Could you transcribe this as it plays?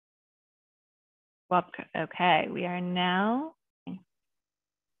Okay, we are now.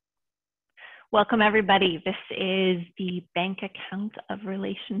 Welcome everybody. This is the Bank Account of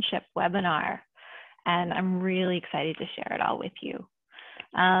Relationship webinar, and I'm really excited to share it all with you.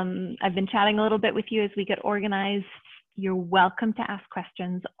 I've been chatting a little bit with you as we get organized. You're welcome to ask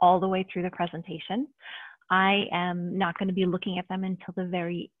questions all the way through the presentation. I am not going to be looking at them until the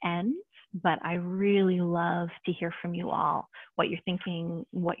very end, but I really love to hear from you all, what you're thinking,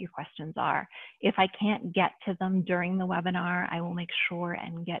 what your questions are. If I can't get to them during the webinar, I will make sure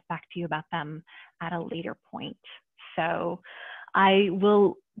and get back to you about them at a later point. So I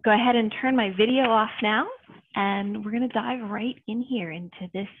will go ahead and turn my video off now, and we're going to dive right in here into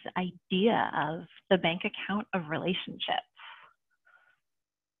this idea of the bank account of relationships.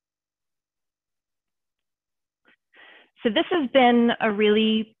 So this has been a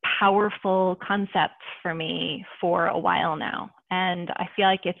really powerful concept for me for a while now, and I feel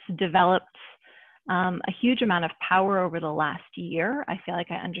like it's developed a huge amount of power over the last year. I feel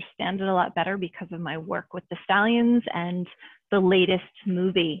like I understand it a lot better because of my work with the Stallions and the latest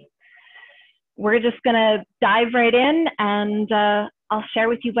movie. We're just gonna dive right in, and I'll share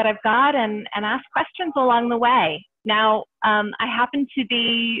with you what I've got and ask questions along the way. Now, I happen to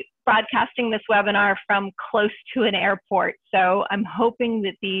be broadcasting this webinar from close to an airport, so I'm hoping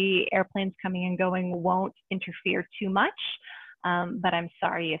that the airplanes coming and going won't interfere too much, but I'm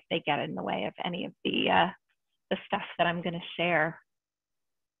sorry if they get in the way of any of the stuff that I'm going to share.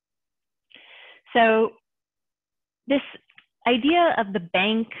 So this idea of the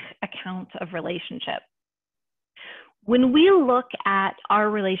bank account of relationship. When we look at our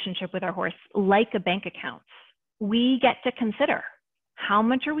relationship with our horse like a bank account, we get to consider how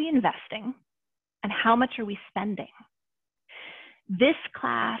much are we investing and how much are we spending. This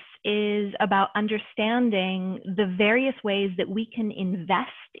class is about understanding the various ways that we can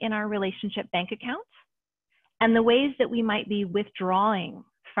invest in our relationship bank account and the ways that we might be withdrawing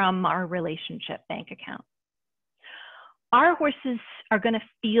from our relationship bank account. Our horses are going to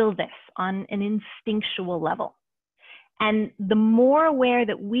feel this on an instinctual level. And the more aware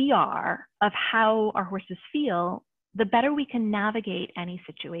that we are of how our horses feel, the better we can navigate any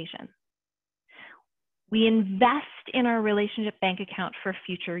situation. We invest in our relationship bank account for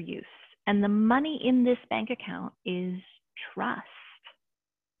future use, and the money in this bank account is trust.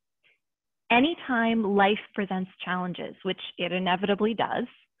 Anytime life presents challenges, which it inevitably does,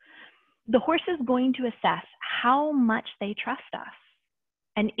 the horse is going to assess how much they trust us,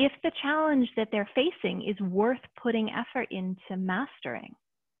 and if the challenge that they're facing is worth putting effort into mastering.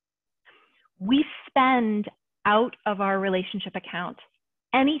 We spend out of our relationship account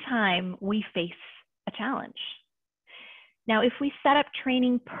anytime we face a challenge. Now, if we set up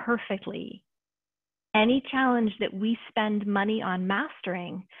training perfectly, any challenge that we spend money on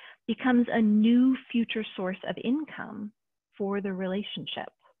mastering becomes a new future source of income for the relationship.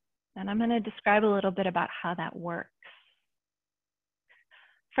 And I'm going to describe a little bit about how that works.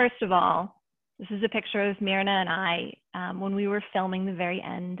 First of all, this is a picture of Myrna and I when we were filming the very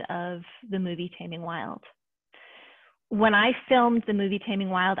end of the movie Taming Wild. When I filmed the movie Taming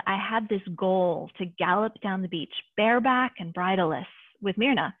Wild, I had this goal to gallop down the beach bareback and bridleless with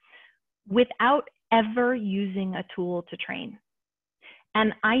Myrna without ever using a tool to train.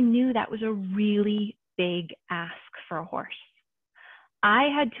 And I knew that was a really big ask for a horse. I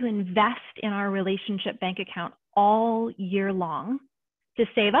had to invest in our relationship bank account all year long to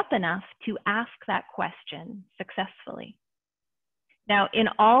save up enough to ask that question successfully. Now, in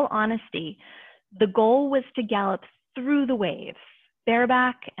all honesty, the goal was to gallop through the waves,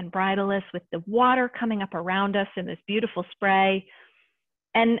 bareback and bridleless, with the water coming up around us in this beautiful spray.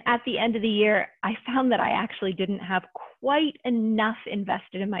 And at the end of the year, I found that I actually didn't have quite enough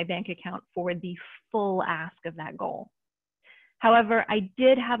invested in my bank account for the full ask of that goal. However, I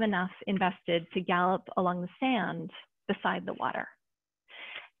did have enough invested to gallop along the sand beside the water.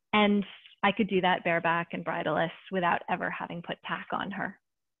 And I could do that bareback and bridleless without ever having put tack on her.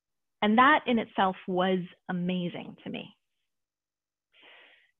 And that in itself was amazing to me.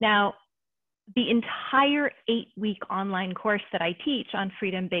 Now, the entire 8-week online course that I teach on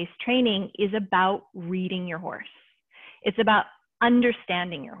freedom-based training is about reading your horse. It's about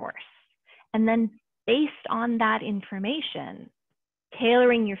understanding your horse. And then based on that information,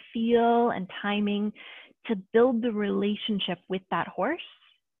 tailoring your feel and timing to build the relationship with that horse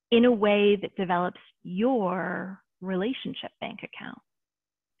in a way that develops your relationship bank account.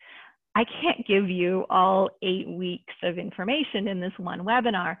 I can't give you all 8 weeks of information in this one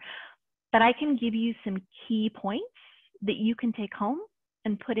webinar, but I can give you some key points that you can take home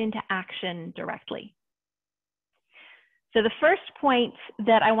and put into action directly. So the first point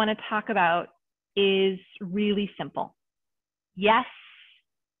that I want to talk about is really simple. Yes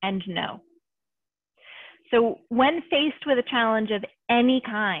and no. So when faced with a challenge of any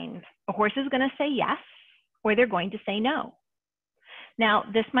kind, a horse is going to say yes, or they're going to say no. Now,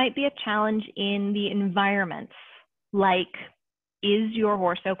 this might be a challenge in the environment, like, is your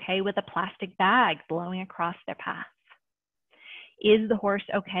horse okay with a plastic bag blowing across their path? Is the horse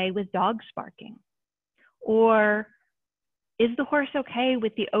okay with dogs barking? Or is the horse okay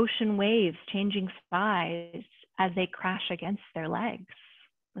with the ocean waves changing size as they crash against their legs?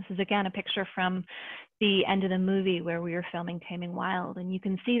 This is, again, a picture from the end of the movie where we were filming Taming Wild, and you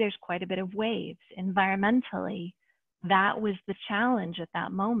can see there's quite a bit of waves. Environmentally, that was the challenge at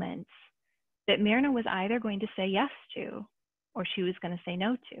that moment that Myrna was either going to say yes to or she was going to say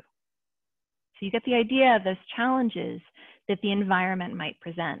no to. So you get the idea of those challenges that the environment might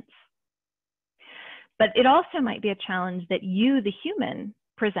present. But it also might be a challenge that you, the human,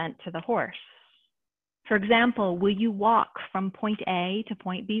 present to the horse. For example, will you walk from point A to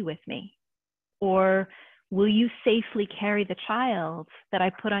point B with me? Or will you safely carry the child that I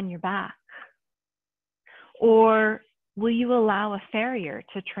put on your back? Or will you allow a farrier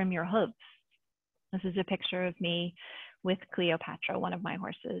to trim your hooves? This is a picture of me with Cleopatra, one of my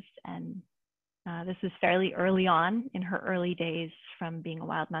horses. And this is fairly early on in her early days from being a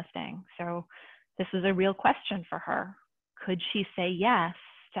wild Mustang. So this was a real question for her. Could she say yes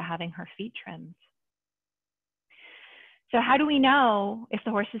to having her feet trimmed? So how do we know if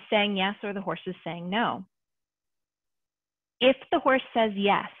the horse is saying yes or the horse is saying no? If the horse says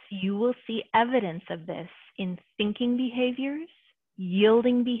yes, you will see evidence of this in thinking behaviors,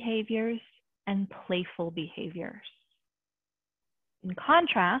 yielding behaviors, and playful behaviors. In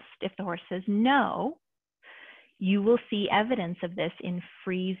contrast, if the horse says no, you will see evidence of this in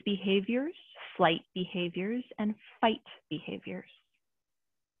freeze behaviors, flight behaviors, and fight behaviors.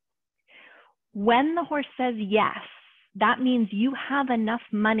 When the horse says yes, that means you have enough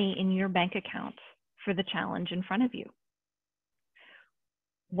money in your bank account for the challenge in front of you.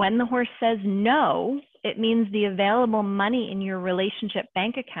 When the horse says no, it means the available money in your relationship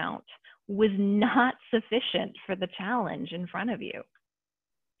bank account was not sufficient for the challenge in front of you.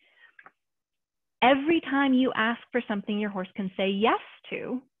 Every time you ask for something your horse can say yes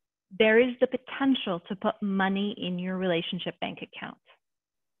to, there is the potential to put money in your relationship bank account.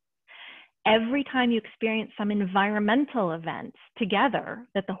 Every time you experience some environmental event together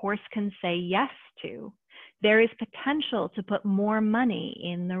that the horse can say yes to, there is potential to put more money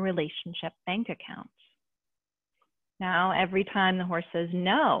in the relationship bank account. Now, every time the horse says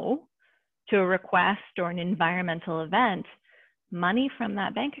no to a request or an environmental event, money from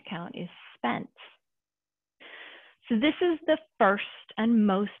that bank account is spent. So this is the first and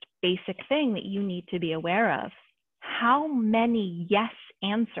most basic thing that you need to be aware of. How many yes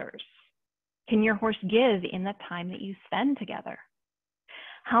answers can your horse give in the time that you spend together?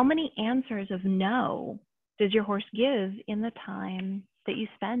 How many answers of no does your horse give in the time that you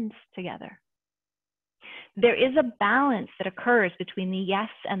spend together? There is a balance that occurs between the yes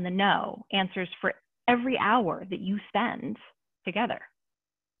and the no answers for every hour that you spend together.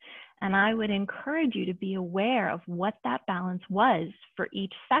 And I would encourage you to be aware of what that balance was for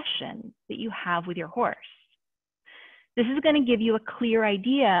each session that you have with your horse. This is going to give you a clear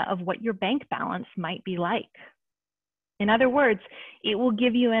idea of what your bank balance might be like. In other words, it will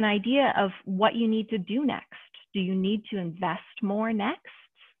give you an idea of what you need to do next. Do you need to invest more next?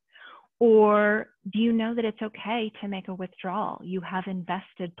 Or do you know that it's okay to make a withdrawal? You have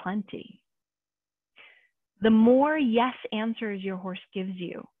invested plenty. The more yes answers your horse gives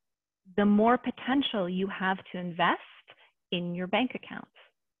you, the more potential you have to invest in your bank account.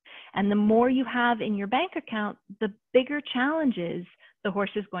 And the more you have in your bank account, the bigger challenges the horse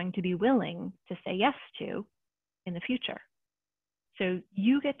is going to be willing to say yes to in the future. So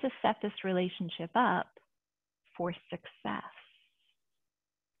you get to set this relationship up for success.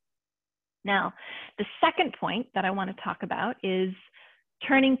 Now, the second point that I want to talk about is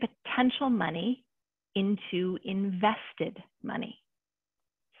turning potential money into invested money.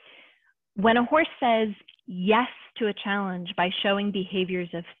 When a horse says yes to a challenge by showing behaviors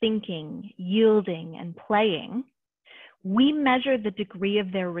of thinking, yielding, and playing, we measure the degree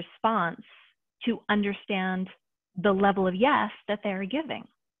of their response to understand the level of yes that they're giving.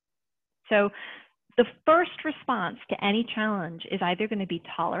 So the first response to any challenge is either going to be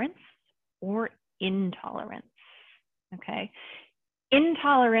tolerance or intolerance, okay?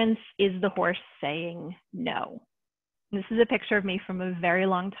 Intolerance is the horse saying no. This is a picture of me from a very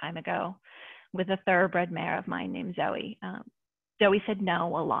long time ago with a thoroughbred mare of mine named Zoe. Zoe said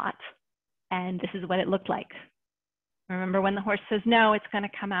no a lot, and this is what it looked like, Remember, when the horse says no, it's going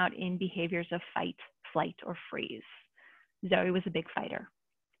to come out in behaviors of fight, flight, or freeze. Zoe was a big fighter.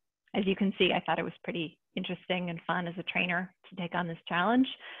 As you can see, I thought it was pretty interesting and fun as a trainer to take on this challenge.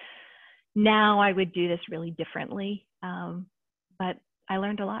 Now I would do this really differently, but I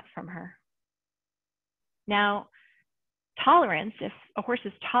learned a lot from her. Now, tolerance, if a horse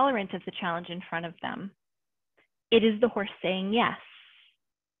is tolerant of the challenge in front of them, it is the horse saying yes,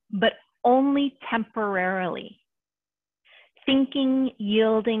 but only temporarily. Thinking,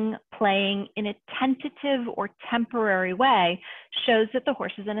 yielding, playing in a tentative or temporary way shows that the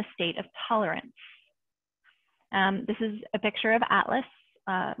horse is in a state of tolerance. This is a picture of Atlas,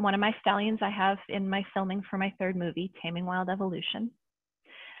 one of my stallions I have in my filming for my third movie, Taming Wild Evolution.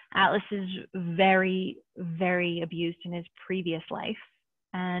 Atlas is very, very abused in his previous life.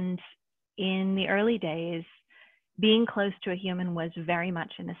 And in the early days, being close to a human was very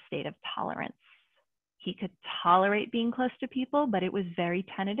much in a state of tolerance. He could tolerate being close to people, but it was very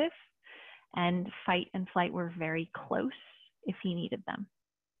tentative, and fight and flight were very close if he needed them.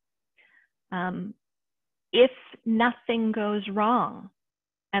 If nothing goes wrong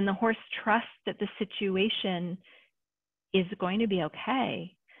and the horse trusts that the situation is going to be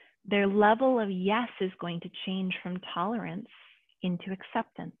okay, their level of yes is going to change from tolerance into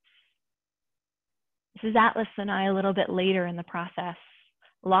acceptance. This is Atlas and I a little bit later in the process,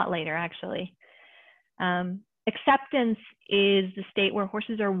 a lot later actually. Acceptance is the state where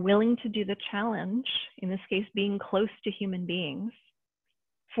horses are willing to do the challenge, in this case being close to human beings,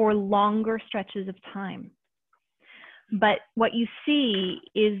 for longer stretches of time. But what you see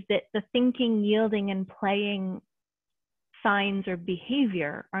is that the thinking, yielding, and playing signs or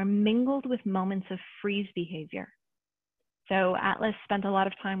behavior are mingled with moments of freeze behavior. So Atlas spent a lot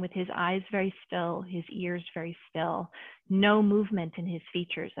of time with his eyes very still, his ears very still, no movement in his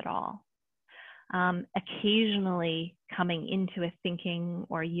features at all. Occasionally coming into a thinking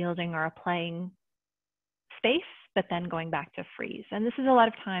or yielding or a playing space, but then going back to freeze. And this is a lot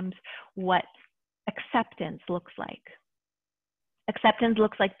of times what acceptance looks like. Acceptance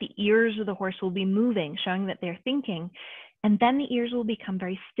looks like the ears of the horse will be moving, showing that they're thinking, and then the ears will become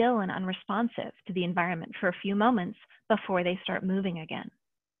very still and unresponsive to the environment for a few moments before they start moving again.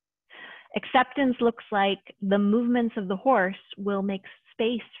 Acceptance looks like the movements of the horse will make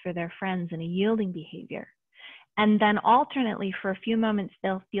space for their friends in a yielding behavior. And then alternately for a few moments,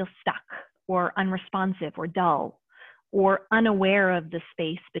 they'll feel stuck or unresponsive or dull or unaware of the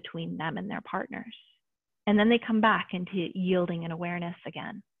space between them and their partners. And then they come back into yielding and awareness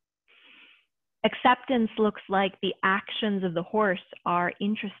again. Acceptance looks like the actions of the horse are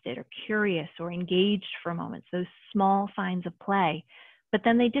interested or curious or engaged for moments, those small signs of play, but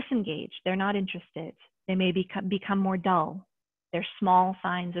then they disengage. They're not interested. They may become more dull. They're small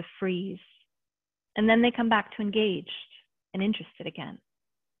signs of freeze. And then they come back to engaged and interested again.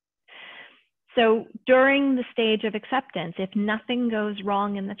 So during the stage of acceptance, if nothing goes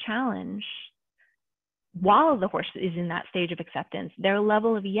wrong in the challenge, while the horse is in that stage of acceptance, their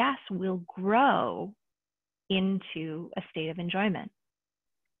level of yes will grow into a state of enjoyment.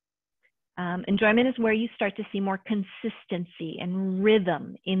 Enjoyment is where you start to see more consistency and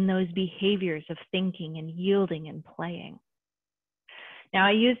rhythm in those behaviors of thinking and yielding and playing. Now,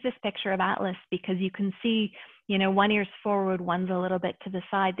 I use this picture of Atlas because you can see, one ear's forward, one's a little bit to the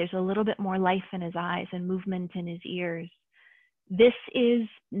side. There's a little bit more life in his eyes and movement in his ears. This is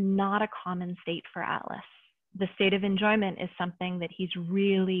not a common state for Atlas. The state of enjoyment is something that he's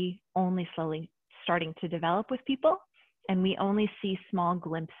really only slowly starting to develop with people, and we only see small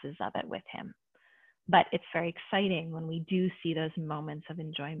glimpses of it with him. But it's very exciting when we do see those moments of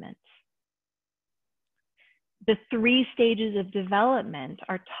enjoyment. The 3 stages of development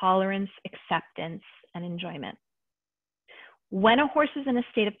are tolerance, acceptance, and enjoyment. When a horse is in a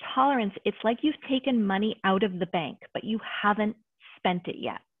state of tolerance, it's like you've taken money out of the bank, but you haven't spent it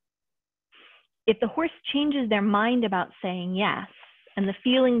yet. If the horse changes their mind about saying yes, and the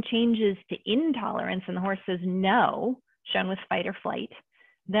feeling changes to intolerance, and the horse says no, shown with fight or flight,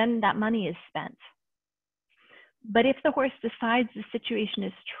 then that money is spent. But if the horse decides the situation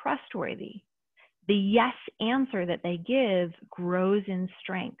is trustworthy, the yes answer that they give grows in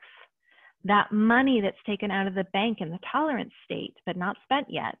strength. That money that's taken out of the bank in the tolerance state, but not spent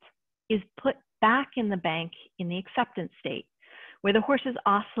yet, is put back in the bank in the acceptance state, where the horse is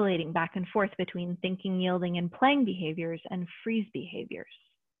oscillating back and forth between thinking, yielding, and playing behaviors and freeze behaviors.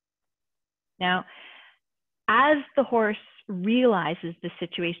 Now, as the horse realizes the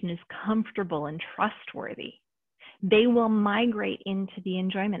situation is comfortable and trustworthy, they will migrate into the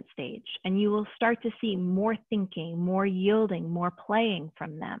enjoyment stage, and you will start to see more thinking, more yielding, more playing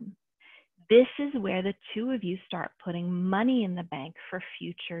from them. this is where the two of you start putting money in the bank for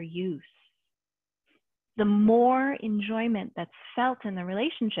future use. The more enjoyment that's felt in the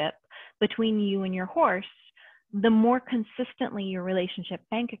relationship between you and your horse, the more consistently your relationship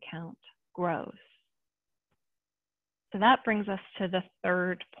bank account grows. So that brings us to the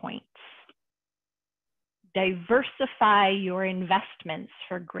third point. Diversify your investments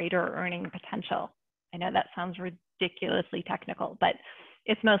for greater earning potential. I know that sounds ridiculously technical, but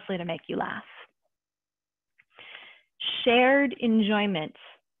it's mostly to make you laugh. Shared enjoyment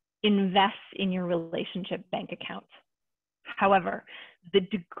invests in your relationship bank account. However, the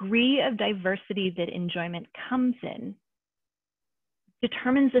degree of diversity that enjoyment comes in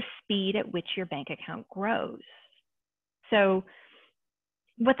determines the speed at which your bank account grows. So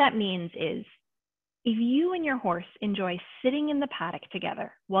what that means is, if you and your horse enjoy sitting in the paddock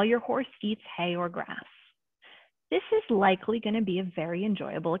together while your horse eats hay or grass, this is likely going to be a very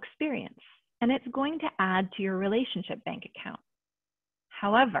enjoyable experience, and it's going to add to your relationship bank account.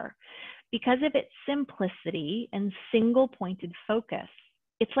 However, because of its simplicity and single-pointed focus,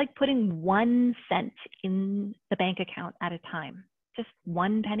 it's like putting 1 cent in the bank account at a time, just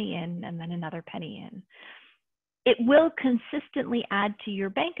 1 penny in and then another penny in. It will consistently add to your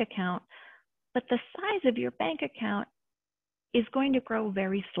bank account, but the size of your bank account is going to grow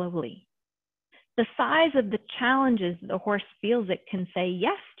very slowly. The size of the challenges the horse feels it can say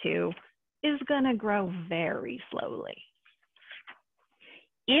yes to is going to grow very slowly.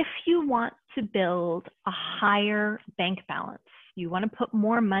 If you want to build a higher bank balance, you want to put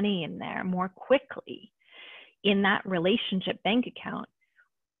more money in there more quickly in that relationship bank account,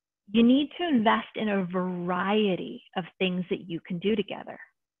 you need to invest in a variety of things that you can do together.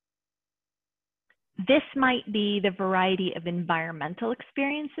 This might be the variety of environmental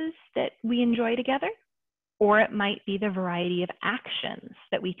experiences that we enjoy together, or it might be the variety of actions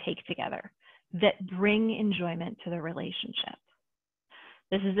that we take together that bring enjoyment to the relationship.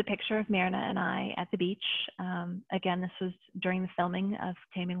 This is a picture of Myrna and I at the beach. Again, this was during the filming of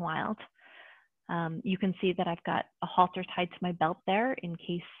Taming Wild. You can see that I've got a halter tied to my belt there in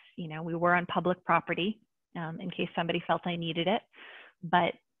case, we were on public property, in case somebody felt I needed it.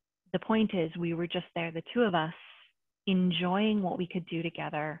 But the point is, we were just there, the two of us, enjoying what we could do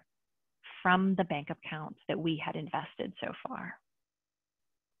together from the bank account that we had invested so far.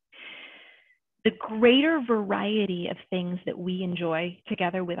 The greater variety of things that we enjoy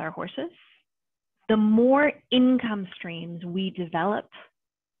together with our horses, the more income streams we develop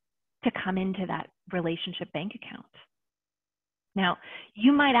to come into that relationship bank account. Now,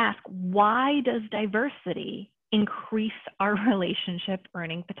 you might ask, why does diversity increase our relationship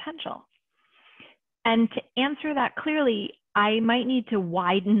earning potential? And to answer that clearly, I might need to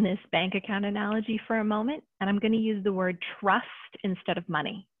widen this bank account analogy for a moment, and I'm going to use the word trust instead of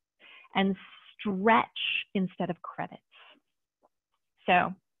money and stretch instead of credits.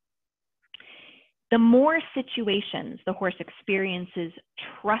 So the more situations the horse experiences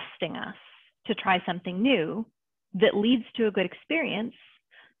trusting us to try something new that leads to a good experience,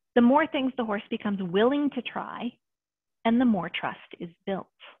 the more things the horse becomes willing to try, and the more trust is built.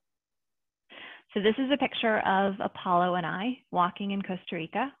 So this is a picture of Apollo and I walking in Costa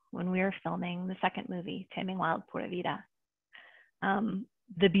Rica when we were filming the second movie, Taming Wild, Pura Vida.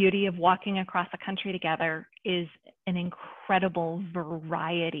 The beauty of walking across the country together is an incredible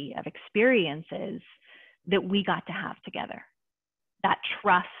variety of experiences that we got to have together. That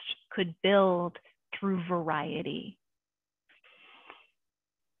trust could build through variety.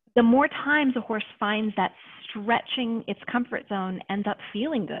 The more times a horse finds that stretching its comfort zone ends up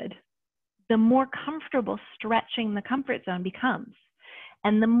feeling good, the more comfortable stretching the comfort zone becomes,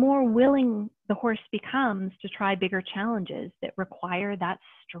 and the more willing the horse becomes to try bigger challenges that require that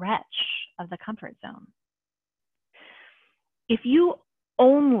stretch of the comfort zone. If you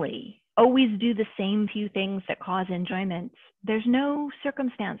only always do the same few things that cause enjoyment, there's no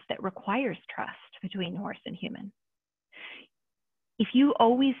circumstance that requires trust between horse and human. If you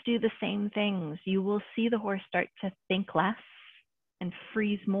always do the same things, you will see the horse start to think less and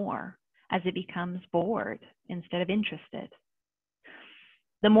freeze more as it becomes bored instead of interested.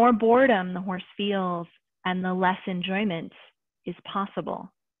 The more boredom the horse feels and the less enjoyment is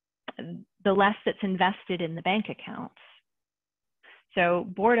possible, the less that's invested in the bank accounts. So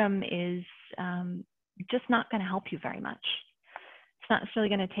boredom is just not going to help you very much. It's not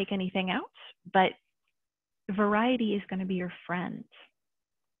necessarily going to take anything out, but variety is going to be your friend.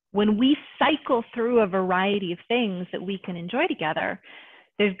 When we cycle through a variety of things that we can enjoy together,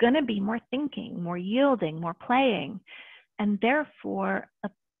 there's going to be more thinking, more yielding, more playing, and therefore a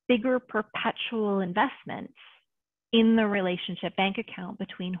bigger perpetual investment in the relationship bank account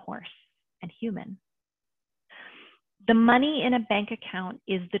between horse and human. The money in a bank account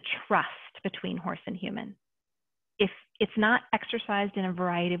is the trust between horse and human. If it's not exercised in a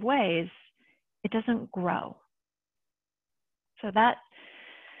variety of ways, it doesn't grow. So that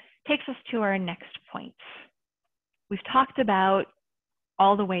takes us to our next point. We've talked about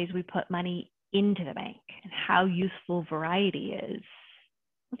all the ways we put money into the bank and how useful variety is.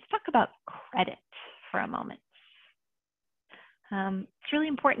 Let's talk about credit for a moment. It's really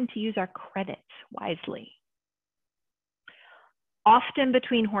important to use our credit wisely. Often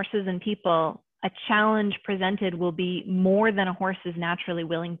between horses and people, a challenge presented will be more than a horse is naturally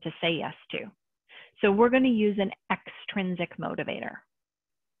willing to say yes to. So we're going to use an extrinsic motivator.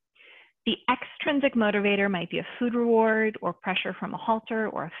 The extrinsic motivator might be a food reward or pressure from a halter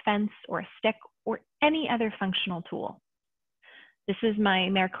or a fence or a stick or any other functional tool. This is my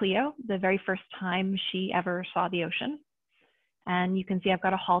mare Cleo, the very first time she ever saw the ocean. And you can see I've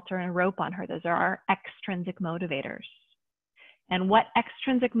got a halter and a rope on her. Those are our extrinsic motivators. And what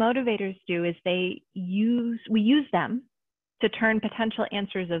extrinsic motivators do is we use them to turn potential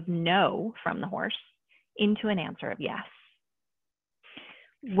answers of no from the horse into an answer of yes.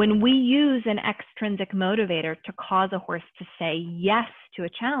 When we use an extrinsic motivator to cause a horse to say yes to a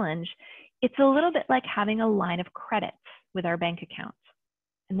challenge, it's a little bit like having a line of credit with our bank account.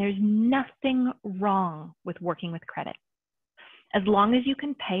 And there's nothing wrong with working with credit, as long as you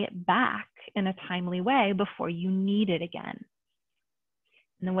can pay it back in a timely way before you need it again.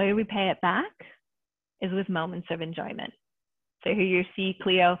 And the way we pay it back is with moments of enjoyment. So here you see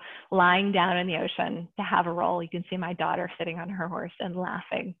Cleo lying down in the ocean to have a roll. You can see my daughter sitting on her horse and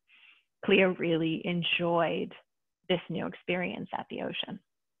laughing. Cleo really enjoyed this new experience at the ocean.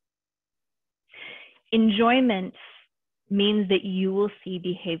 Enjoyment means that you will see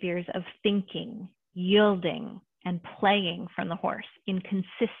behaviors of thinking, yielding, and playing from the horse in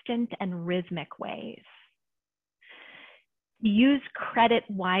consistent and rhythmic ways. Use credit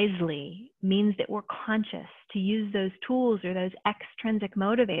wisely means that we're conscious to use those tools or those extrinsic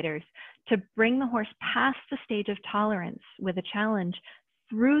motivators to bring the horse past the stage of tolerance with a challenge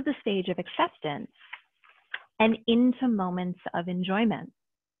through the stage of acceptance and into moments of enjoyment.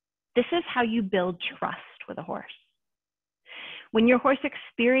 This is how you build trust with a horse. When your horse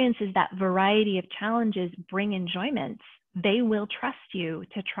experiences that variety of challenges bring enjoyment, they will trust you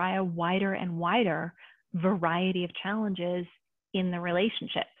to try a wider and wider variety of challenges in the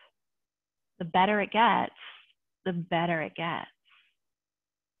relationship. The better it gets, the better it gets.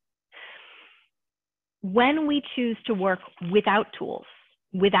 When we choose to work without tools,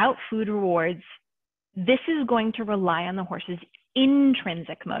 without food rewards, this is going to rely on the horse's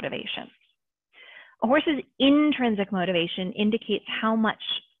intrinsic motivation. A horse's intrinsic motivation indicates how much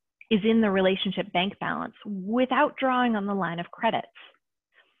is in the relationship bank balance without drawing on the line of credit.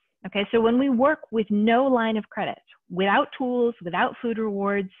 Okay, so when we work with no line of credit, without tools, without food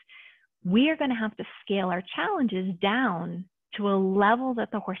rewards, we are going to have to scale our challenges down to a level that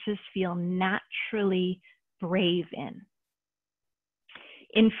the horses feel naturally brave in.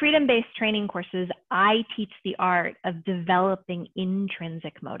 In freedom-based training courses, I teach the art of developing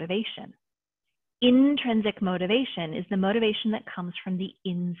intrinsic motivation. Intrinsic motivation is the motivation that comes from the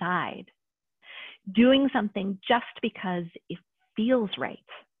inside, doing something just because it feels right,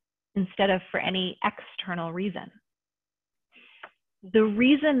 instead of for any external reason. The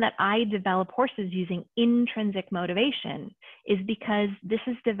reason that I develop horses using intrinsic motivation is because this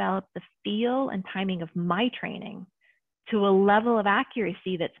has developed the feel and timing of my training to a level of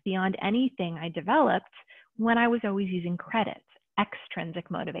accuracy that's beyond anything I developed when I was always using credit,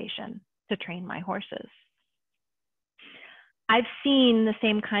 extrinsic motivation, to train my horses. I've seen the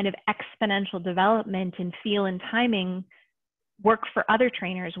same kind of exponential development in feel and timing work for other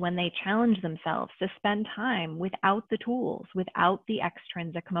trainers when they challenge themselves to spend time without the tools, without the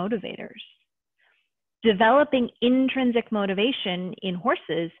extrinsic motivators. Developing intrinsic motivation in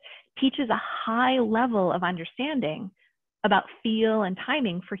horses teaches a high level of understanding about feel and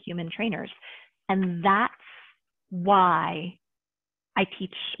timing for human trainers. And that's why I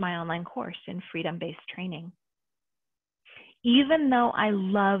teach my online course in freedom-based training. Even though I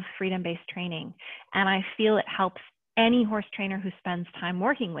love freedom-based training and I feel it helps any horse trainer who spends time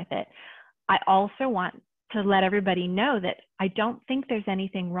working with it, I also want to let everybody know that I don't think there's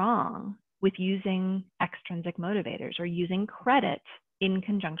anything wrong with using extrinsic motivators or using credit in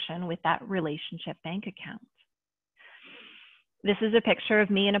conjunction with that relationship bank account. This is a picture of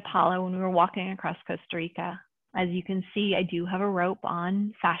me and Apollo when we were walking across Costa Rica. As you can see, I do have a rope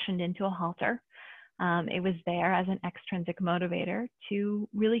on, fashioned into a halter. It was there as an extrinsic motivator to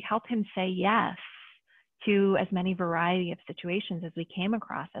really help him say yes to as many variety of situations as we came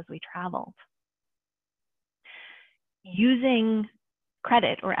across as we traveled. Using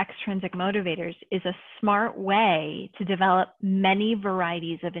credit or extrinsic motivators is a smart way to develop many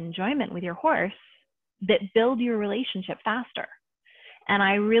varieties of enjoyment with your horse that build your relationship faster. And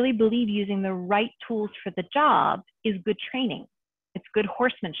I really believe using the right tools for the job is good training. It's good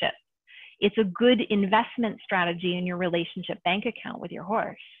horsemanship. It's a good investment strategy in your relationship bank account with your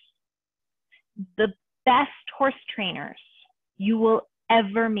horse. The best horse trainers you will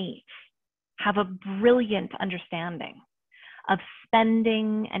ever meet have a brilliant understanding of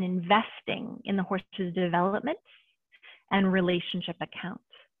spending and investing in the horse's development and relationship account.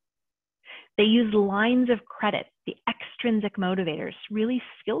 They use lines of credit, the extrinsic motivators, really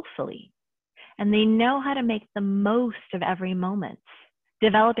skillfully, and they know how to make the most of every moment,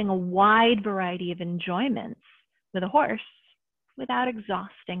 developing a wide variety of enjoyments with a horse without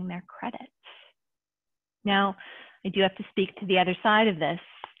exhausting their credit. Now, I do have to speak to the other side of this,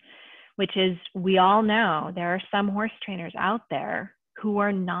 which is we all know there are some horse trainers out there who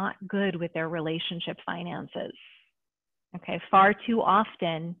are not good with their relationship finances. Okay, far too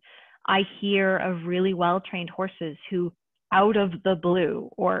often I hear of really well-trained horses who out of the blue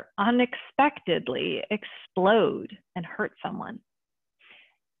or unexpectedly explode and hurt someone.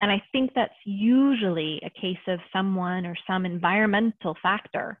 And I think that's usually a case of someone or some environmental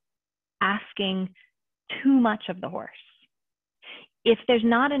factor asking too much of the horse. If there's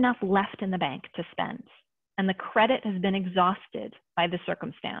not enough left in the bank to spend and the credit has been exhausted by the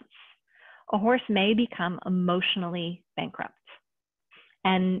circumstance, a horse may become emotionally bankrupt,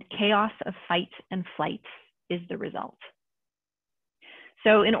 and chaos of fight and flight is the result.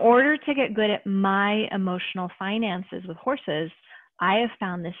 So in order to get good at my emotional finances with horses, I have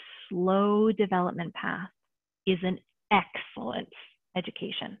found this slow development path is an excellent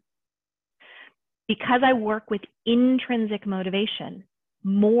education. Because I work with intrinsic motivation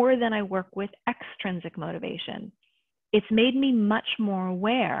more than I work with extrinsic motivation, it's made me much more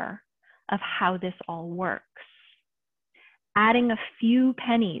aware of how this all works. Adding a few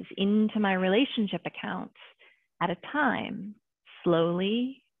pennies into my relationship accounts at a time,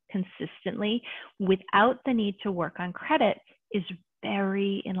 slowly, consistently, without the need to work on credit, is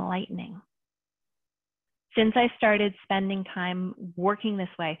very enlightening. Since I started spending time working this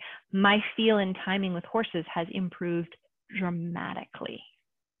way, my feel and timing with horses has improved dramatically.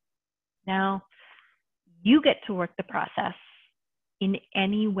 Now, you get to work the process in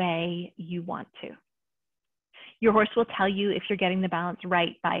any way you want to. Your horse will tell you if you're getting the balance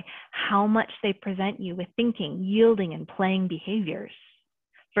right by how much they present you with thinking, yielding, and playing behaviors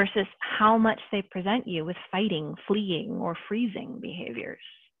versus how much they present you with fighting, fleeing, or freezing behaviors.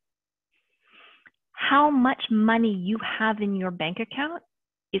 How much money you have in your bank account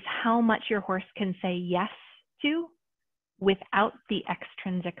is how much your horse can say yes to without the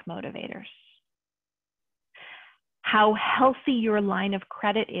extrinsic motivators. How healthy your line of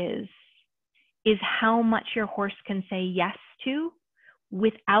credit is how much your horse can say yes to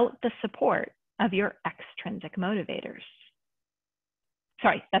without the support of your extrinsic motivators.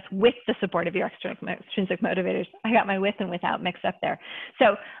 Sorry, that's with the support of your extrinsic motivators. I got my with and without mixed up there.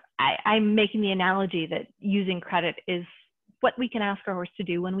 So I'm making the analogy that using credit is what we can ask our horse to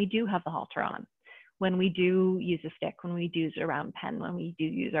do when we do have the halter on, when we do use a stick, when we do use a round pen, when we do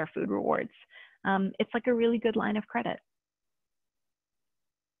use our food rewards. It's like a really good line of credit.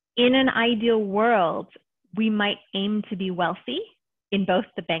 In an ideal world, we might aim to be wealthy in both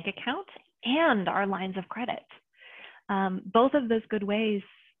the bank account and our lines of credit. Both of those good ways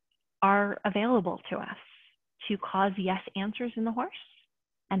are available to us to cause yes answers in the horse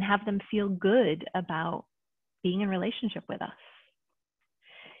and have them feel good about being in relationship with us.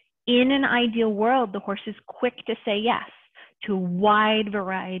 In an ideal world, the horse is quick to say yes to a wide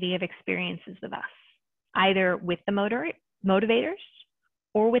variety of experiences with us, either with the motivators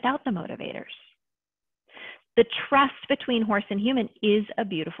or without the motivators. The trust between horse and human is a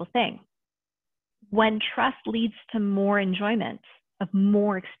beautiful thing. When trust leads to more enjoyment of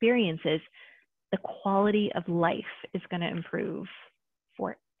more experiences, the quality of life is going to improve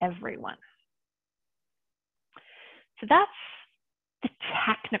for everyone. So that's the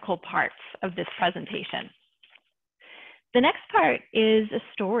technical parts of this presentation. The next part is a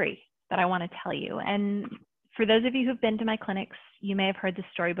story that I want to tell you. And for those of you who've been to my clinics, you may have heard this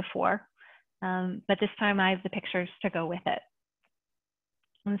story before, but this time I have the pictures to go with it.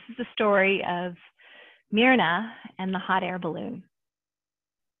 And this is the story of Myrna and the hot air balloon.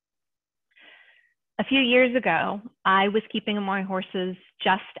 A few years ago, I was keeping my horses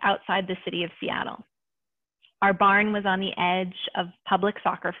just outside the city of Seattle. Our barn was on the edge of public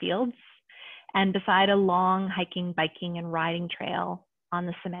soccer fields, and beside a long hiking, biking, and riding trail on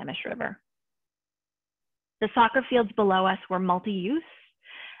the Sammamish River. The soccer fields below us were multi-use,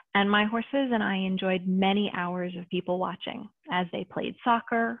 and my horses and I enjoyed many hours of people watching as they played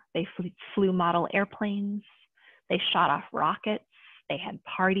soccer, they flew model airplanes, they shot off rockets, they had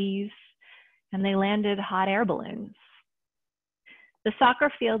parties, and they landed hot air balloons. The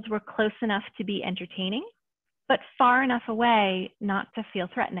soccer fields were close enough to be entertaining, but far enough away not to feel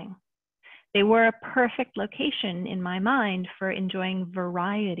threatening. They were a perfect location in my mind for enjoying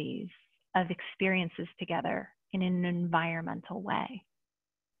varieties of experiences together in an environmental way.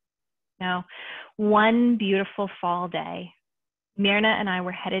 Now, one beautiful fall day, Myrna and I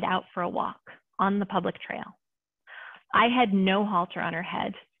were headed out for a walk on the public trail. I had no halter on her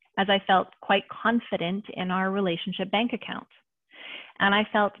head, as I felt quite confident in our relationship bank account. And I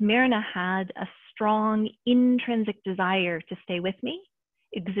felt Myrna had a strong intrinsic desire to stay with me,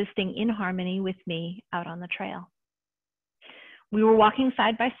 existing in harmony with me out on the trail. We were walking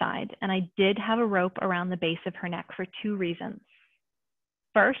side by side, and I did have a rope around the base of her neck for two reasons.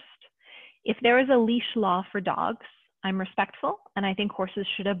 First, if there is a leash law for dogs, I'm respectful, and I think horses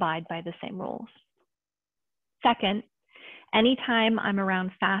should abide by the same rules. Second, anytime I'm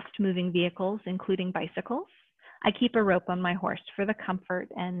around fast-moving vehicles, including bicycles, I keep a rope on my horse for the comfort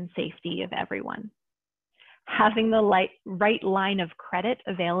and safety of everyone. Having the right line of credit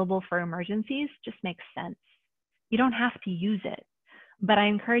available for emergencies just makes sense. You don't have to use it, but I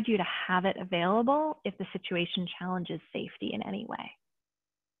encourage you to have it available if the situation challenges safety in any way.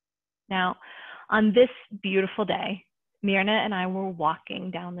 Now, on this beautiful day, Myrna and I were walking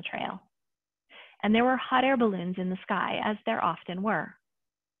down the trail, and there were hot air balloons in the sky, as there often were.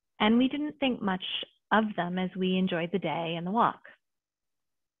 And we didn't think much of them as we enjoyed the day and the walk.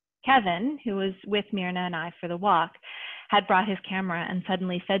 Kevin, who was with Myrna and I for the walk, had brought his camera and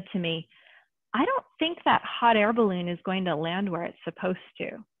suddenly said to me, "I don't think that hot air balloon is going to land where it's supposed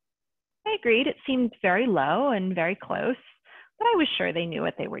to." I agreed. It seemed very low and very close, but I was sure they knew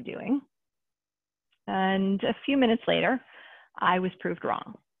what they were doing. And a few minutes later, I was proved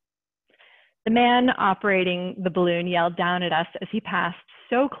wrong. The man operating the balloon yelled down at us as he passed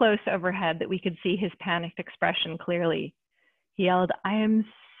so close overhead that we could see his panicked expression clearly. He yelled, "I am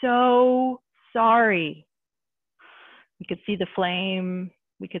so sorry." We could see the flame.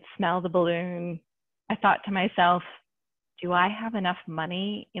 We could smell the balloon. I thought to myself, do I have enough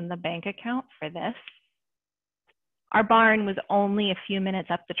money in the bank account for this? Our barn was only a few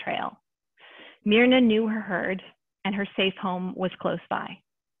minutes up the trail. Myrna knew her herd, and her safe home was close by.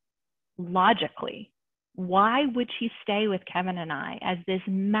 Logically, why would she stay with Kevin and I as this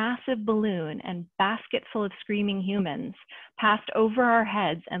massive balloon and basket full of screaming humans passed over our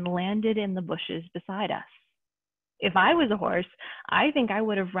heads and landed in the bushes beside us? If I was a horse, I think I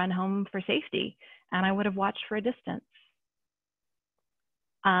would have run home for safety, and I would have watched for a distance.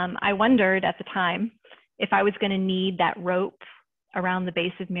 I wondered at the time if I was going to need that rope around the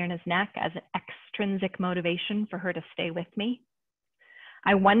base of Myrna's neck as an extrinsic motivation for her to stay with me.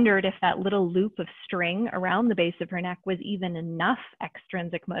 I wondered if that little loop of string around the base of her neck was even enough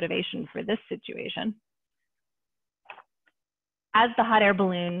extrinsic motivation for this situation. As the hot air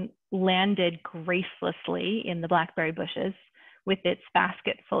balloon landed gracelessly in the blackberry bushes, with its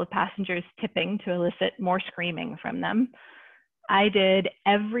basket full of passengers tipping to elicit more screaming from them, I did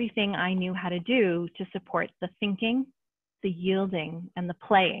everything I knew how to do to support the thinking, the yielding, and the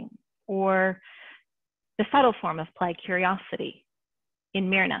playing, or the subtle form of play, curiosity, in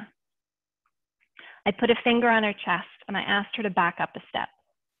Myrna. I put a finger on her chest and I asked her to back up a step,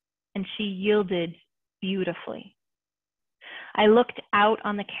 and she yielded beautifully. I looked out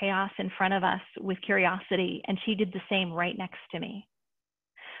on the chaos in front of us with curiosity, and she did the same right next to me.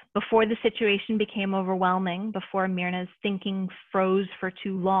 Before the situation became overwhelming, before Myrna's thinking froze for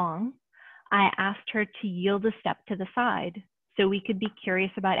too long, I asked her to yield a step to the side so we could be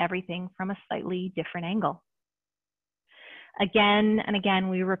curious about everything from a slightly different angle. Again and again,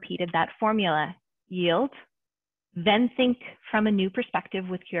 we repeated that formula: yield, then think from a new perspective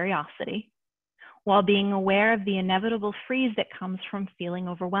with curiosity, while being aware of the inevitable freeze that comes from feeling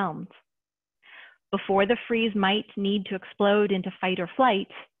overwhelmed. Before the freeze might need to explode into fight or flight,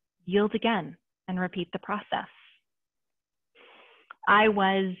 yield again and repeat the process. I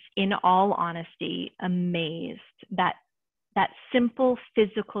was, in all honesty, amazed that that simple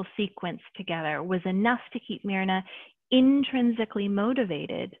physical sequence together was enough to keep Myrna intrinsically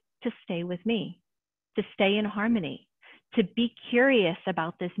motivated to stay with me, to stay in harmony, to be curious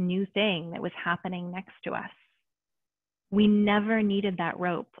about this new thing that was happening next to us. We never needed that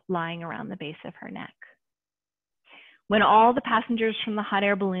rope lying around the base of her neck. When all the passengers from the hot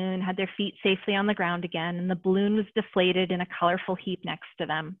air balloon had their feet safely on the ground again and the balloon was deflated in a colorful heap next to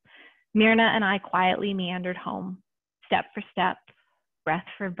them, Myrna and I quietly meandered home, step for step, breath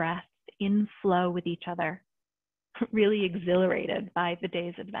for breath, in flow with each other, really exhilarated by the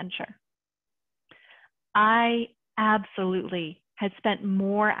day's adventure. I absolutely had spent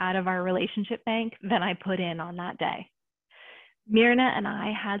more out of our relationship bank than I put in on that day. Myrna and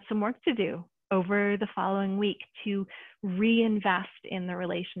I had some work to do over the following week to reinvest in the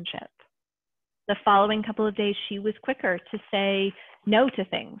relationship. The following couple of days, she was quicker to say no to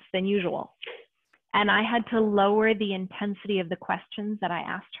things than usual. And I had to lower the intensity of the questions that I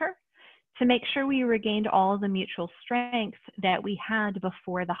asked her to make sure we regained all the mutual strength that we had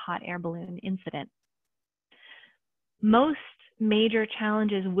before the hot air balloon incident. Most major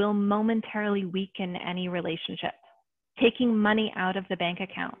challenges will momentarily weaken any relationship, taking money out of the bank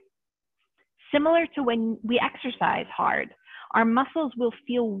account. Similar to when we exercise hard, our muscles will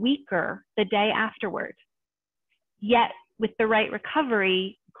feel weaker the day afterward. Yet, with the right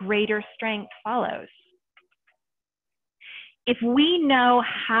recovery, greater strength follows. If we know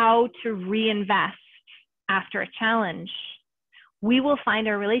how to reinvest after a challenge, we will find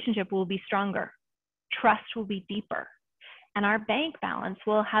our relationship will be stronger, trust will be deeper, and our bank balance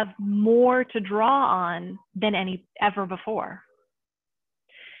will have more to draw on than ever before.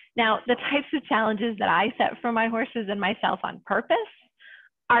 Now, the types of challenges that I set for my horses and myself on purpose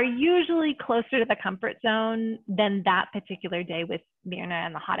are usually closer to the comfort zone than that particular day with Myrna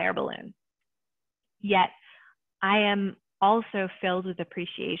and the hot air balloon. Yet, I am also filled with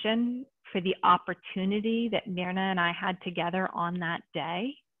appreciation for the opportunity that Myrna and I had together on that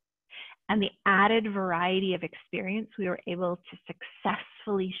day and the added variety of experience we were able to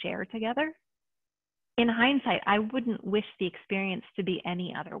successfully share together. In hindsight, I wouldn't wish the experience to be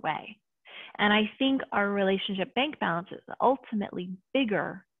any other way. And I think our relationship bank balance is ultimately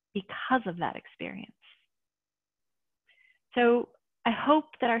bigger because of that experience. So I hope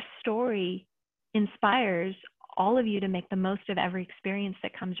that our story inspires all of you to make the most of every experience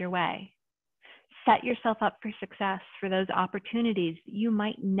that comes your way. Set yourself up for success for those opportunities you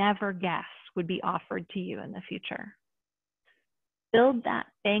might never guess would be offered to you in the future. Build that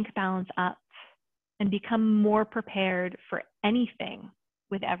bank balance up and become more prepared for anything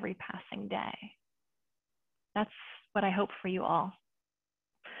with every passing day. That's what I hope for you all.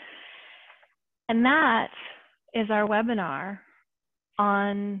 And that is our webinar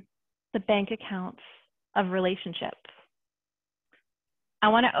on the bank accounts of relationships. I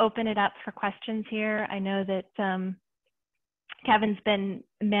want to open it up for questions here. I know that Kevin's been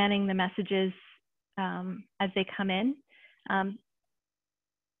manning the messages as they come in.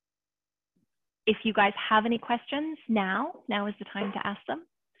 If you guys have any questions, now is the time to ask them.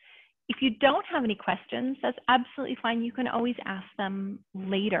 If you don't have any questions, that's absolutely fine. You can always ask them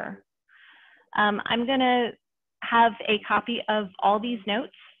later. I'm going to have a copy of all these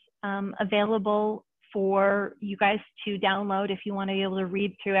notes available for you guys to download if you want to be able to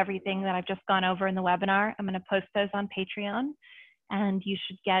read through everything that I've just gone over in the webinar. I'm going to post those on Patreon, and you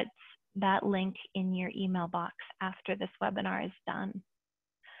should get that link in your email box after this webinar is done.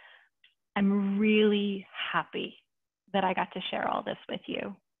 I'm really happy that I got to share all this with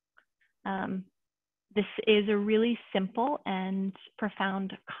you. This is a really simple and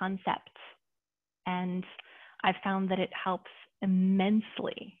profound concept, and I've found that it helps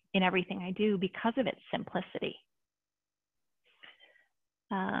immensely in everything I do because of its simplicity.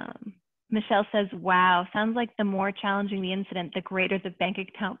 Michelle says, wow, sounds like the more challenging the incident, the greater the bank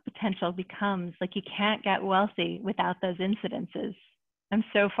account potential becomes. Like you can't get wealthy without those incidences. I'm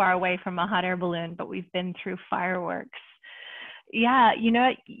so far away from a hot air balloon, but we've been through fireworks. Yeah, you know,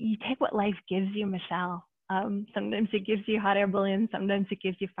 you take what life gives you, Michelle. Sometimes it gives you hot air balloons, sometimes it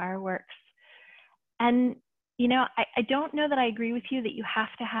gives you fireworks. And, you know, I don't know that I agree with you that you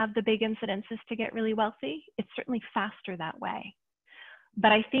have to have the big incidences to get really wealthy. It's certainly faster that way.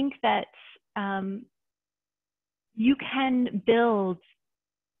 But I think that you can build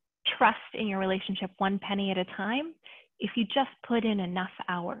trust in your relationship one penny at a time if you just put in enough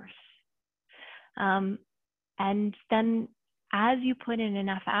hours. And then as you put in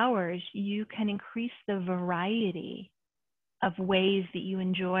enough hours, you can increase the variety of ways that you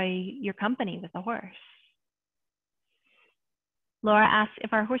enjoy your company with a horse. Laura asks,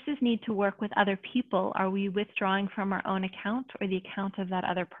 if our horses need to work with other people, are we withdrawing from our own account or the account of that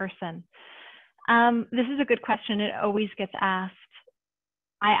other person? This is a good question. It always gets asked.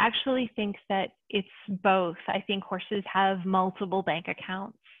 I actually think that it's both. I think horses have multiple bank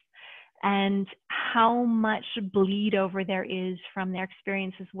accounts. and how much bleed over there is from their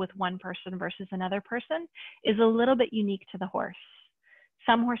experiences with one person versus another person is a little bit unique to the horse.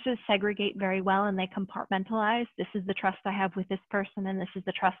 Some horses segregate very well and they compartmentalize. This is the trust I have with this person and this is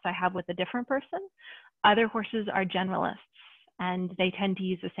the trust I have with a different person. Other horses are generalists and they tend to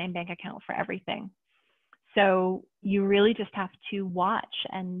use the same bank account for everything. So you really just have to watch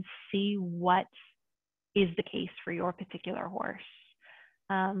and see what is the case for your particular horse.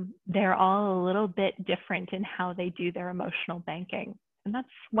 They're all a little bit different in how they do their emotional banking. And that's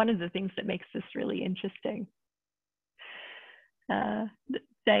one of the things that makes this really interesting.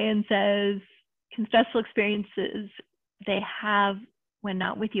 Diane says, can stressful experiences they have when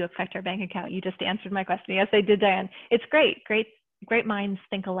not with you affect our bank account? You just answered my question. Yes, I did, Diane. It's great. Great minds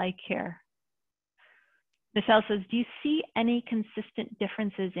think alike here. Michelle says, do you see any consistent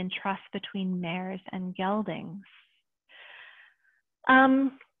differences in trust between mares and geldings?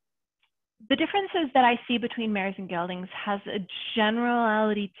 The differences that I see between mares and geldings has a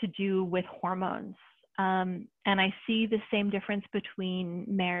generality to do with hormones. And I see the same difference between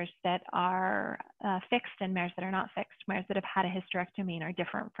mares that are fixed and mares that are not fixed. Mares that have had a hysterectomy are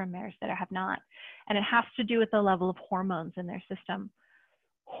different from mares that have not. And it has to do with the level of hormones in their system.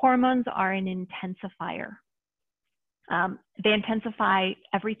 Hormones are an intensifier. They intensify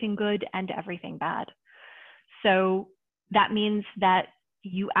everything good and everything bad. So that means that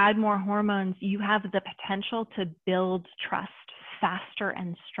you add more hormones, you have the potential to build trust faster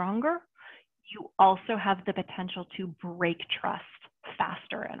and stronger. You also have the potential to break trust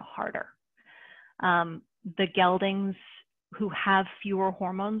faster and harder. The geldings who have fewer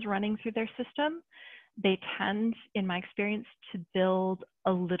hormones running through their system, they tend, in my experience, to build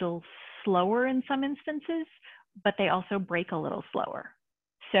a little slower in some instances, but they also break a little slower.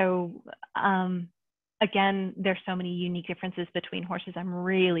 So again, there's so many unique differences between horses. I'm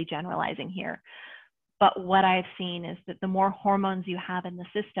really generalizing here. But what I've seen is that the more hormones you have in the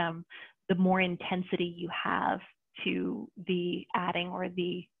system, the more intensity you have to the adding or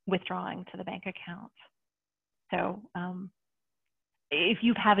the withdrawing to the bank account. So if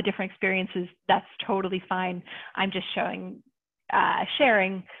you have a different experiences, that's totally fine. I'm just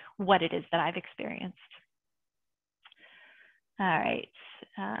sharing what it is that I've experienced. All right.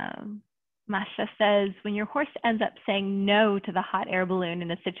 Masha says, when your horse ends up saying no to the hot air balloon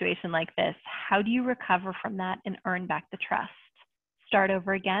in a situation like this, how do you recover from that and earn back the trust? Start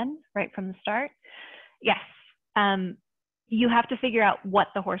over again, right from the start? Yes. You have to figure out what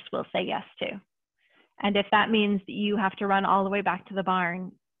the horse will say yes to. And if that means that you have to run all the way back to the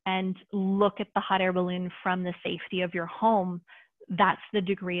barn and look at the hot air balloon from the safety of your home, that's the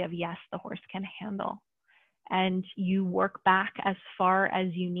degree of yes the horse can handle. And you work back as far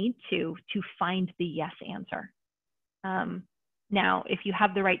as you need to find the yes answer. Now, if you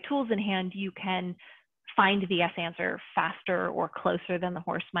have the right tools in hand, you can find the yes answer faster or closer than the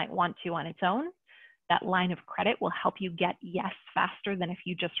horse might want to on its own. That line of credit will help you get yes faster than if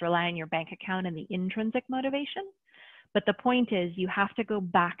you just rely on your bank account and the intrinsic motivation. But the point is, you have to go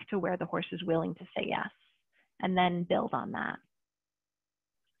back to where the horse is willing to say yes and then build on that.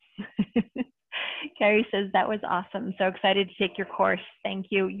 Carrie says, that was awesome. So excited to take your course. Thank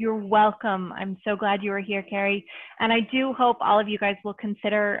you. You're welcome. I'm so glad you were here, Carrie. And I do hope all of you guys will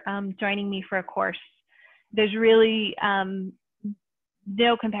consider joining me for a course. There's really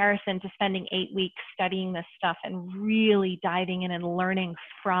no comparison to spending 8 weeks studying this stuff and really diving in and learning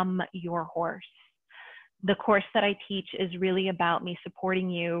from your horse. The course that I teach is really about me supporting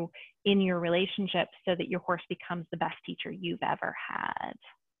you in your relationship so that your horse becomes the best teacher you've ever had.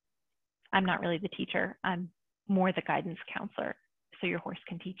 I'm not really the teacher. I'm more the guidance counselor, so your horse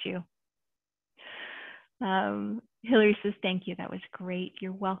can teach you. Hillary says, thank you. That was great.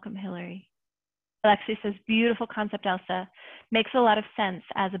 You're welcome, Hillary. Alexia says, beautiful concept, Elsa. Makes a lot of sense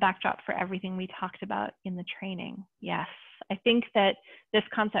as a backdrop for everything we talked about in the training. Yes, I think that this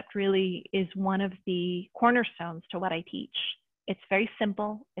concept really is one of the cornerstones to what I teach. It's very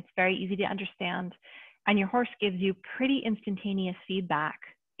simple. It's very easy to understand. And your horse gives you pretty instantaneous feedback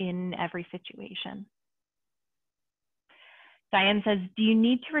in every situation. Diane says, do you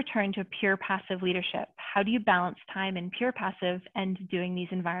need to return to a pure passive leadership? How do you balance time in pure passive and doing these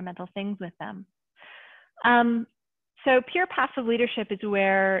environmental things with them? So pure passive leadership is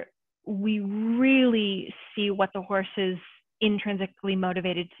where we really see what the horse is intrinsically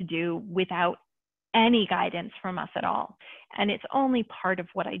motivated to do without any guidance from us at all. And it's only part of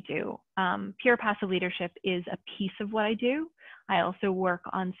what I do. Pure passive leadership is a piece of what I do. I also work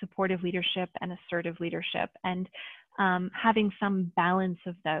on supportive leadership and assertive leadership, and having some balance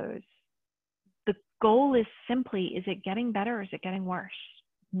of those. The goal is simply, is it getting better or is it getting worse?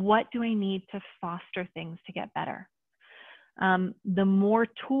 what do I need to foster things to get better? The more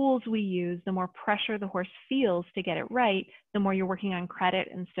tools we use, the more pressure the horse feels to get it right, the more you're working on credit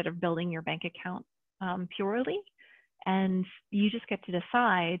instead of building your bank account purely. And you just get to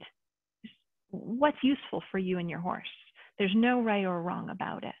decide what's useful for you and your horse. There's no right or wrong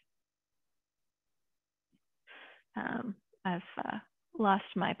about it. I've lost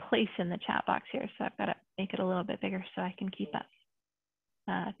my place in the chat box here, so I've got to make it a little bit bigger so I can keep up.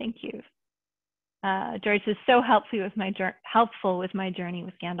 Thank you. George is so helpful with my journey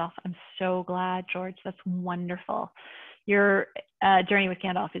with Gandalf. I'm so glad, George. That's wonderful. Your journey with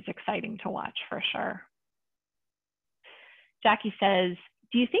Gandalf is exciting to watch for sure. Jackie says,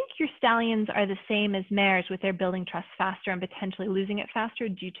 do you think your stallions are the same as mares with their building trust faster and potentially losing it faster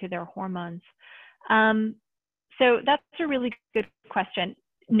due to their hormones? So that's a really good question.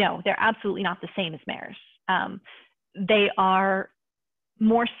 No, they're absolutely not the same as mares. They are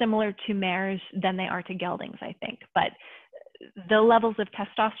more similar to mares than they are to geldings, I think. But the levels of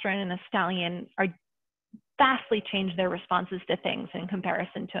testosterone in a stallion are vastly change their responses to things in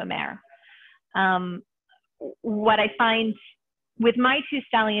comparison to a mare. What I find with my two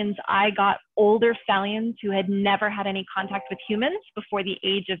stallions, I got older stallions who had never had any contact with humans before the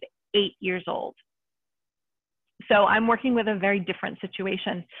age of 8 years old. So I'm working with a very different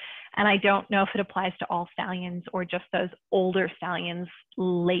situation. And I don't know if it applies to all stallions or just those older stallions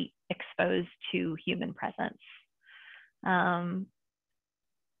late exposed to human presence.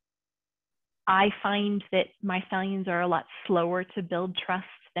 I find that my stallions are a lot slower to build trust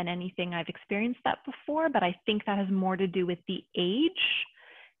than anything I've experienced that before, but I think that has more to do with the age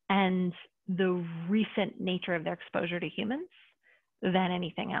and the recent nature of their exposure to humans than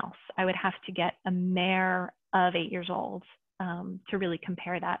anything else. I would have to get a mare of 8 years old to really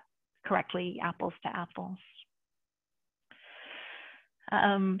compare that correctly, apples to apples.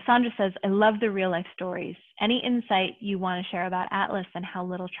 Sandra says, I love the real life stories. Any insight you want to share about Atlas and how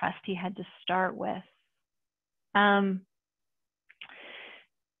little trust he had to start with?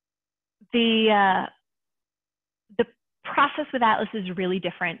 The process with Atlas is really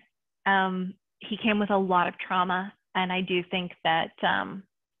different. He came with a lot of trauma, and I do think that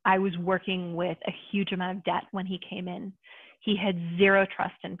I was working with a huge amount of debt when he came in. He had zero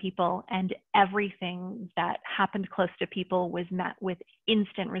trust in people, and everything that happened close to people was met with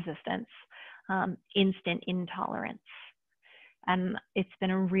instant resistance, instant intolerance. And it's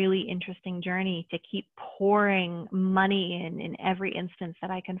been a really interesting journey to keep pouring money in every instance that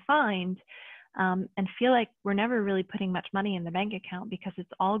I can find, and feel like we're never really putting much money in the bank account because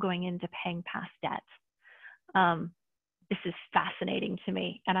it's all going into paying past debt. This is fascinating to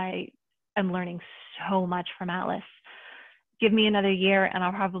me, and I am learning so much from Atlas. Give me another year and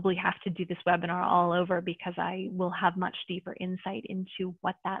I'll probably have to do this webinar all over because I will have much deeper insight into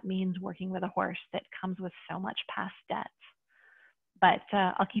what that means working with a horse that comes with so much past debt. But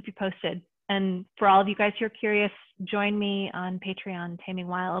I'll keep you posted. And for all of you guys who are curious, join me on Patreon, Taming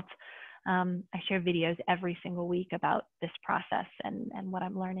Wild. I share videos every single week about this process and what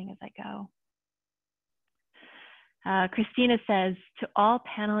I'm learning as I go. Christina says, to all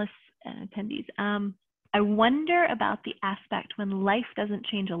panelists and attendees, I wonder about the aspect when life doesn't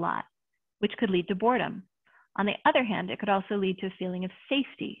change a lot, which could lead to boredom. On the other hand, it could also lead to a feeling of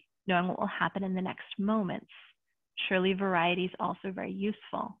safety, knowing what will happen in the next moments. Surely variety is also very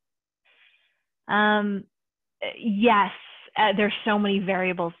useful. Yes, there's so many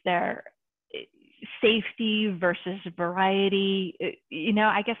variables there. Safety versus variety. You know,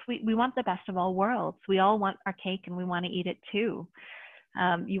 I guess we want the best of all worlds. We all want our cake and we want to eat it too.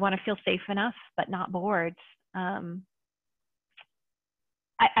 You want to feel safe enough, but not bored. I'm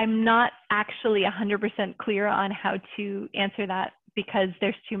not actually 100% clear on how to answer that because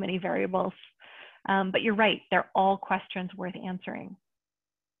there's too many variables. But you're right, they're all questions worth answering.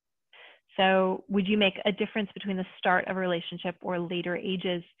 So would you make a difference between the start of a relationship or later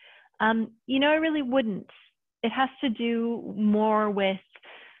ages? You know, I really wouldn't. It has to do more with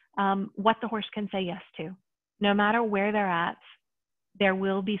what the horse can say yes to. No matter where they're at, there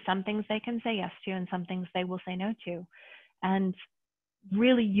will be some things they can say yes to and some things they will say no to. And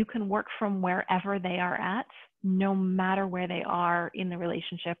really, you can work from wherever they are at, no matter where they are in the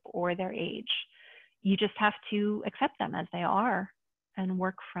relationship or their age. You just have to accept them as they are and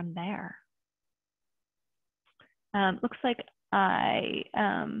work from there. Looks like I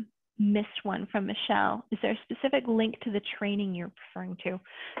missed one from Michelle. Is there a specific link to the training you're referring to?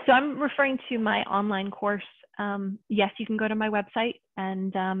 So I'm referring to my online course. Yes, you can go to my website,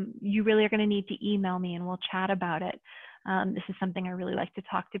 and you really are going to need to email me and we'll chat about it. This is something I really like to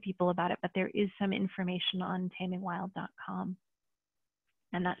talk to people about it, but there is some information on tamingwild.com.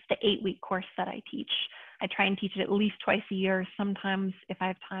 And that's the 8-week course that I teach. I try and teach it at least twice a year. Sometimes, if I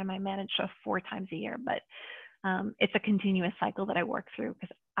have time, I manage 4 times a year, but it's a continuous cycle that I work through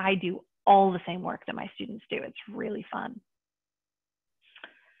because I do all the same work that my students do. It's really fun.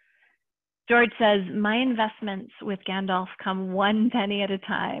 George says, my investments with Gandalf come 1 penny at a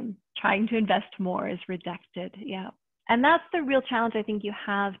time. Trying to invest more is rejected. Yeah. And that's the real challenge I think you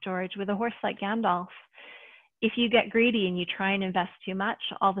have, George, with a horse like Gandalf. If you get greedy and you try and invest too much,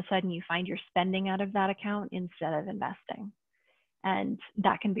 all of a sudden you find you're spending out of that account instead of investing. And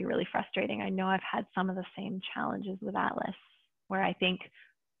that can be really frustrating. I know I've had some of the same challenges with Atlas, where I think,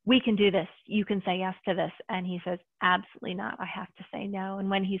 we can do this, you can say yes to this. And he says, absolutely not, I have to say no. And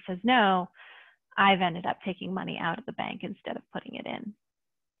when he says no, I've ended up taking money out of the bank instead of putting it in.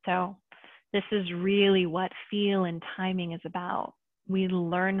 So this is really what feel and timing is about. We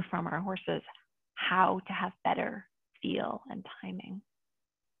learn from our horses how to have better feel and timing.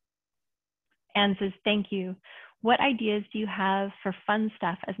 Anne says, thank you. What ideas do you have for fun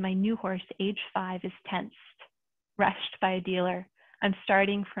stuff as my new horse, age 5, is tensed, rushed by a dealer? I'm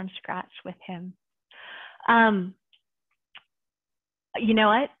starting from scratch with him. You know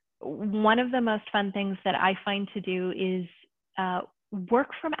what? One of the most fun things that I find to do is work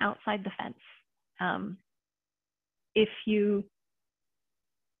from outside the fence. If you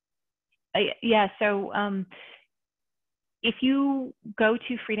go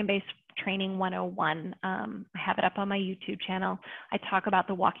to Freedom-Based Training 101, I have it up on my YouTube channel. I talk about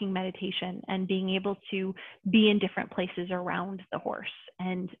the walking meditation and being able to be in different places around the horse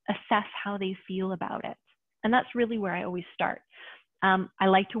and assess how they feel about it. And that's really where I always start. I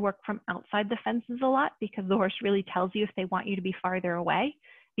like to work from outside the fences a lot because the horse really tells you if they want you to be farther away,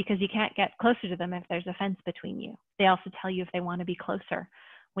 because you can't get closer to them if there's a fence between you. They also tell you if they want to be closer.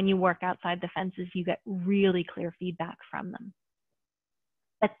 When you work outside the fences, you get really clear feedback from them.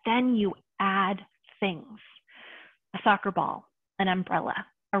 But then you add things, a soccer ball, an umbrella,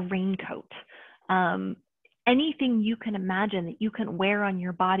 a raincoat, anything you can imagine that you can wear on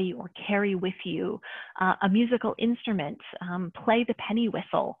your body or carry with you, a musical instrument, play the penny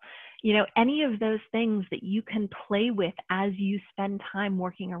whistle, you know, any of those things that you can play with as you spend time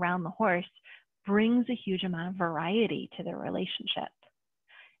working around the horse brings a huge amount of variety to the relationship.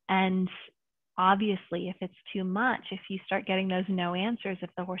 And obviously, if it's too much, if you start getting those no answers, if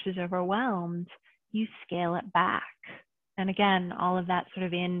the horse is overwhelmed, you scale it back. And again, all of that sort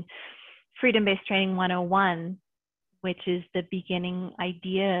of in Freedom-Based Training 101, which is the beginning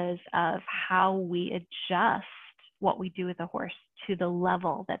ideas of how we adjust what we do with the horse to the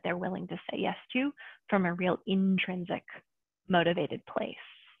level that they're willing to say yes to from a real intrinsic motivated place.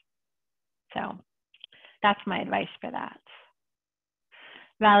 So that's my advice for that.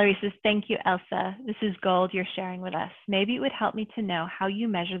 Valerie says, thank you, Elsa. This is gold you're sharing with us. Maybe it would help me to know how you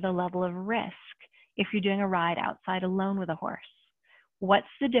measure the level of risk if you're doing a ride outside alone with a horse. What's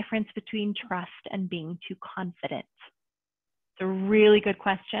the difference between trust and being too confident? It's a really good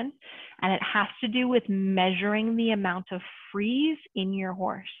question. And it has to do with measuring the amount of freeze in your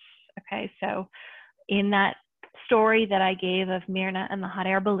horse. Okay, so in that story that I gave of Myrna and the hot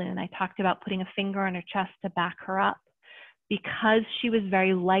air balloon, I talked about putting a finger on her chest to back her up. Because she was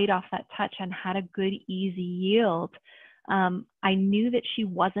very light off that touch and had a good, easy yield, I knew that she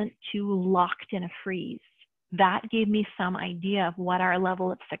wasn't too locked in a freeze. That gave me some idea of what our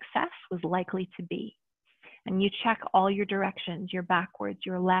level of success was likely to be. And you check all your directions, your backwards,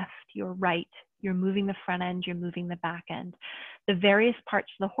 your left, your right, you're moving the front end, you're moving the back end. The various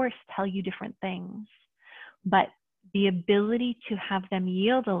parts of the horse tell you different things, but the ability to have them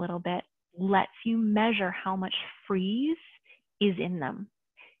yield a little bit lets you measure how much freeze is in them.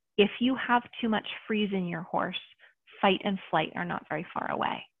 If you have too much freeze in your horse, fight and flight are not very far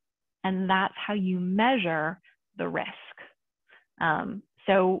away. And that's how you measure the risk.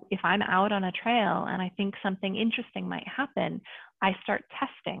 So if I'm out on a trail and I think something interesting might happen, I start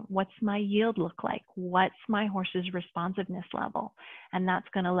testing. What's my yield look like? What's my horse's responsiveness level? And that's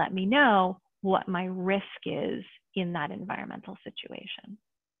going to let me know what my risk is in that environmental situation.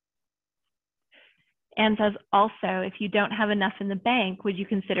 Anne says, also, if you don't have enough in the bank, would you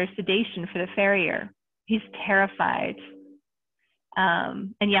consider sedation for the farrier? He's terrified.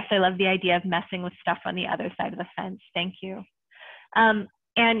 And yes, I love the idea of messing with stuff on the other side of the fence. Thank you. And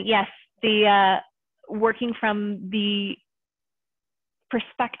yes, the working from the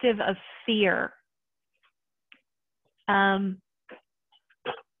perspective of fear.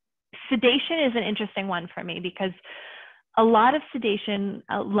 Sedation is an interesting one for me because a lot of sedation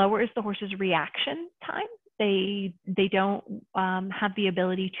lowers the horse's reaction time. They don't have the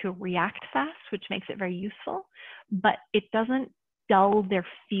ability to react fast, which makes it very useful, but it doesn't dull their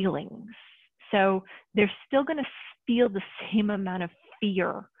feelings. So they're still going to feel the same amount of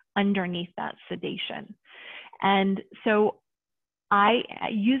fear underneath that sedation. And so I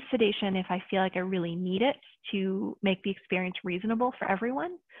use sedation if I feel like I really need it to make the experience reasonable for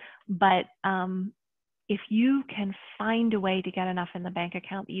everyone. But if you can find a way to get enough in the bank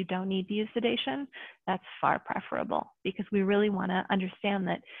account that you don't need to use sedation, that's far preferable, because we really want to understand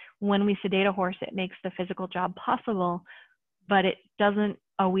that when we sedate a horse, it makes the physical job possible, but it doesn't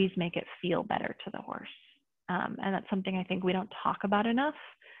always make it feel better to the horse. And that's something I think we don't talk about enough.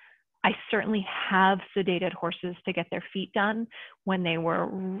 I certainly have sedated horses to get their feet done when they were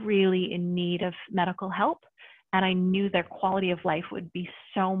really in need of medical help. And I knew their quality of life would be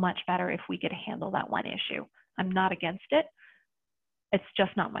so much better if we could handle that one issue. I'm not against it. It's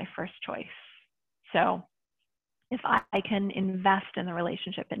just not my first choice. So if I can invest in the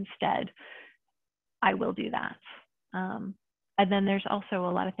relationship instead, I will do that. And then there's also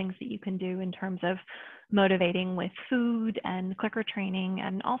a lot of things that you can do in terms of motivating with food and clicker training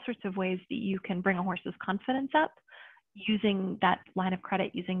and all sorts of ways that you can bring a horse's confidence up using that line of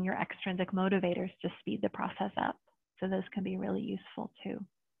credit, using your extrinsic motivators to speed the process up. So those can be really useful too.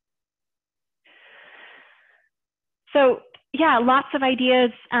 So yeah, lots of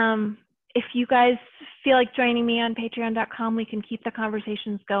ideas. If you guys feel like joining me on patreon.com, we can keep the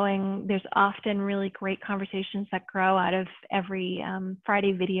conversations going. There's often really great conversations that grow out of every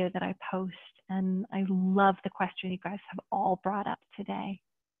Friday video that I post. And I love the question you guys have all brought up today.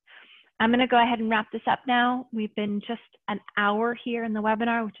 I'm going to go ahead and wrap this up now. We've been just an hour here in the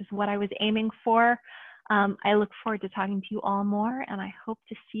webinar, which is what I was aiming for. I look forward to talking to you all more, and I hope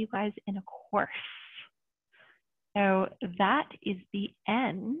to see you guys in a course. So that is the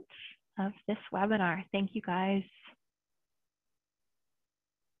end of this webinar. Thank you guys.